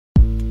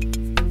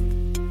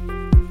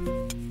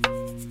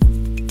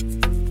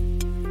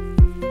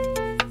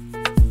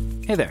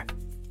Hey there.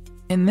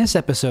 In this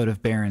episode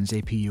of Barron's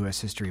AP US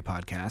History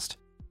podcast,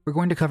 we're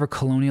going to cover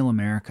colonial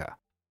America.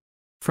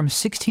 From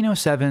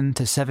 1607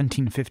 to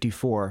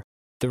 1754,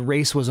 the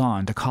race was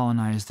on to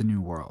colonize the New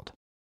World.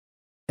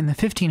 In the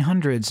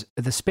 1500s,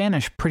 the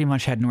Spanish pretty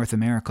much had North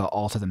America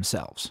all to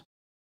themselves.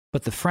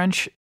 But the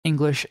French,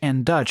 English,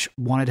 and Dutch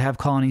wanted to have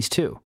colonies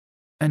too,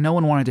 and no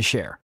one wanted to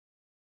share.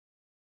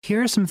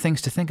 Here are some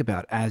things to think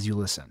about as you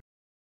listen.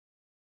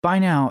 By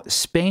now,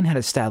 Spain had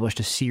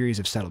established a series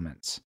of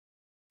settlements.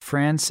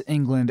 France,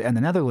 England, and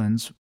the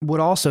Netherlands would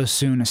also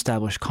soon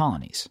establish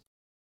colonies.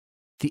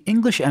 The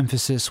English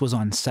emphasis was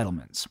on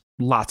settlements,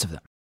 lots of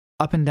them,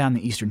 up and down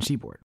the eastern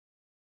seaboard.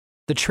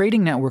 The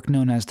trading network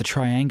known as the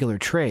Triangular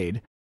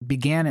Trade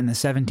began in the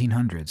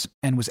 1700s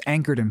and was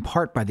anchored in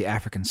part by the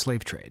African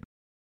slave trade.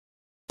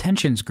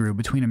 Tensions grew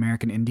between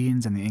American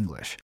Indians and the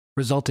English,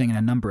 resulting in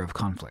a number of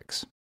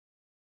conflicts.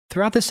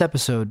 Throughout this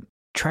episode,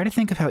 try to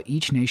think of how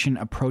each nation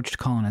approached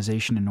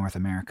colonization in North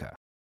America.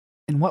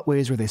 In what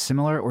ways were they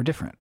similar or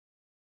different?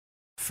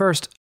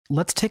 First,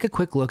 let's take a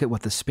quick look at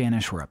what the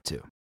Spanish were up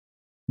to.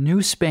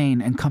 New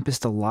Spain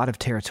encompassed a lot of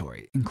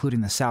territory,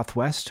 including the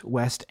southwest,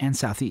 west, and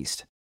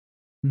southeast.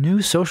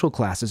 New social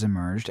classes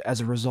emerged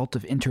as a result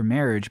of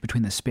intermarriage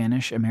between the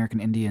Spanish, American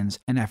Indians,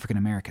 and African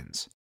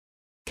Americans.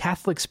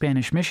 Catholic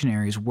Spanish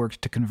missionaries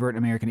worked to convert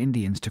American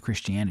Indians to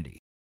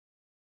Christianity.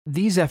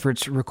 These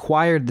efforts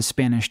required the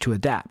Spanish to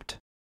adapt.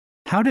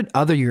 How did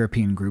other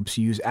European groups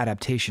use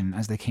adaptation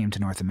as they came to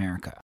North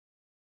America?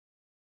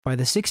 By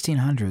the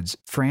 1600s,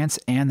 France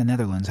and the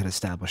Netherlands had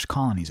established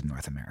colonies in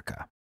North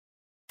America.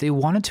 They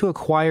wanted to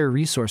acquire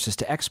resources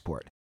to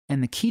export,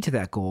 and the key to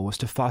that goal was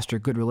to foster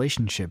good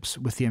relationships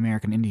with the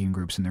American Indian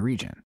groups in the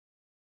region.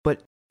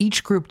 But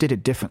each group did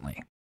it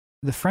differently.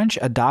 The French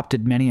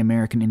adopted many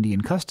American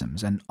Indian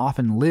customs and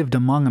often lived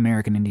among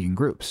American Indian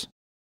groups.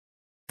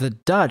 The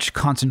Dutch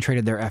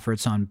concentrated their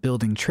efforts on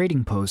building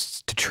trading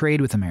posts to trade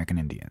with American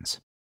Indians.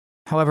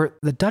 However,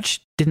 the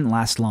Dutch didn't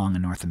last long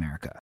in North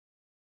America.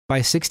 By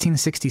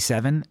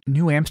 1667,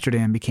 New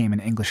Amsterdam became an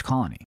English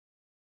colony.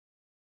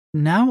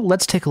 Now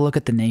let's take a look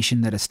at the nation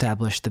that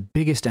established the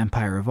biggest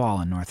empire of all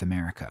in North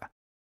America,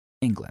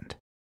 England.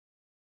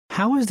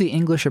 How is the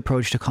English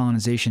approach to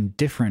colonization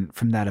different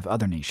from that of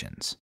other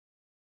nations?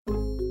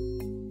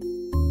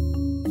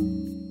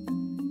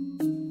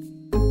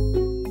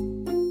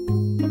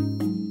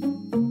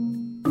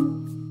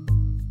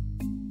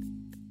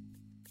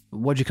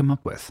 What'd you come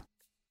up with?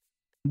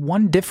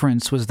 One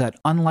difference was that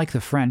unlike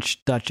the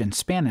French, Dutch, and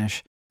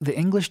Spanish, the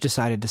English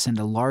decided to send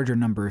a larger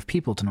number of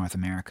people to North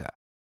America,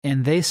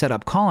 and they set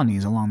up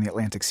colonies along the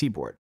Atlantic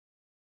seaboard.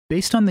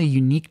 Based on the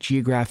unique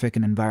geographic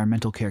and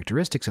environmental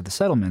characteristics of the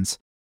settlements,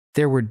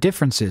 there were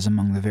differences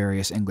among the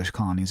various English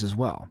colonies as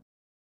well.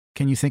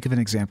 Can you think of an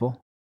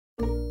example?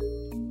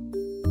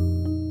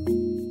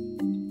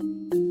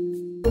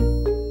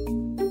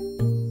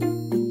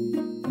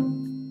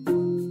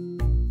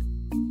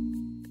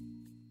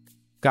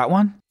 Got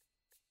one?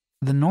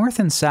 The North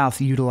and South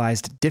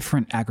utilized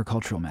different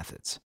agricultural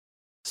methods.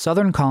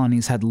 Southern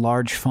colonies had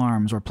large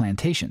farms or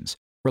plantations,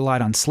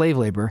 relied on slave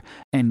labor,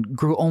 and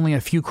grew only a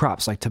few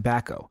crops like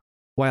tobacco,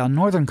 while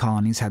northern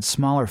colonies had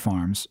smaller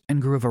farms and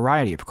grew a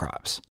variety of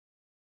crops.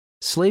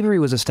 Slavery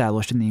was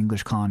established in the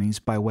English colonies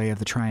by way of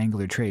the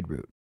Triangular Trade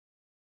route.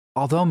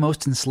 Although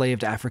most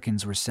enslaved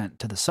Africans were sent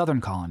to the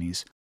southern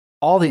colonies,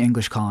 all the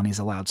English colonies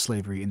allowed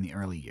slavery in the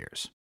early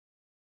years.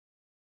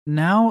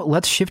 Now,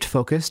 let's shift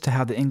focus to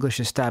how the English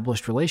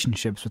established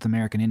relationships with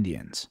American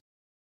Indians.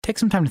 Take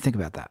some time to think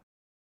about that.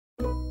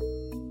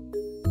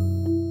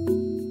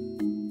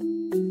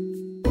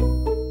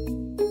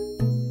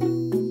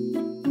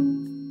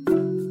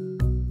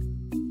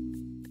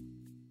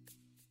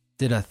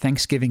 Did a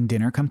Thanksgiving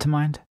dinner come to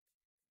mind?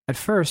 At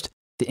first,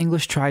 the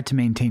English tried to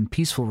maintain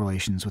peaceful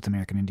relations with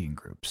American Indian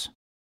groups.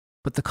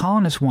 But the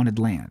colonists wanted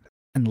land,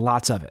 and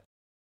lots of it.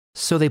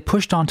 So they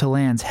pushed onto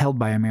lands held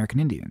by American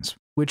Indians,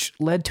 which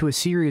led to a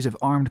series of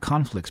armed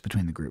conflicts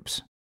between the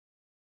groups.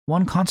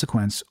 One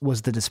consequence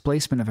was the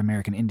displacement of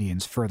American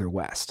Indians further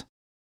west.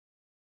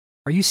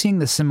 Are you seeing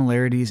the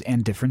similarities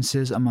and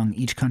differences among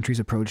each country's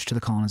approach to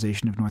the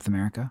colonization of North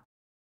America?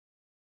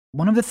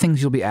 One of the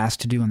things you'll be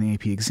asked to do on the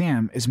AP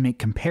exam is make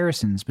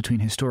comparisons between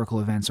historical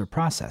events or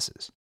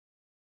processes.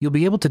 You'll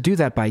be able to do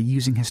that by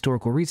using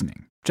historical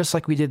reasoning, just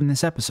like we did in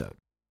this episode.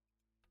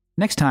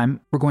 Next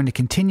time, we're going to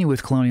continue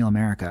with colonial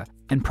America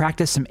and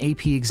practice some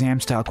AP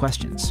exam-style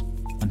questions.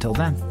 Until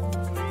then.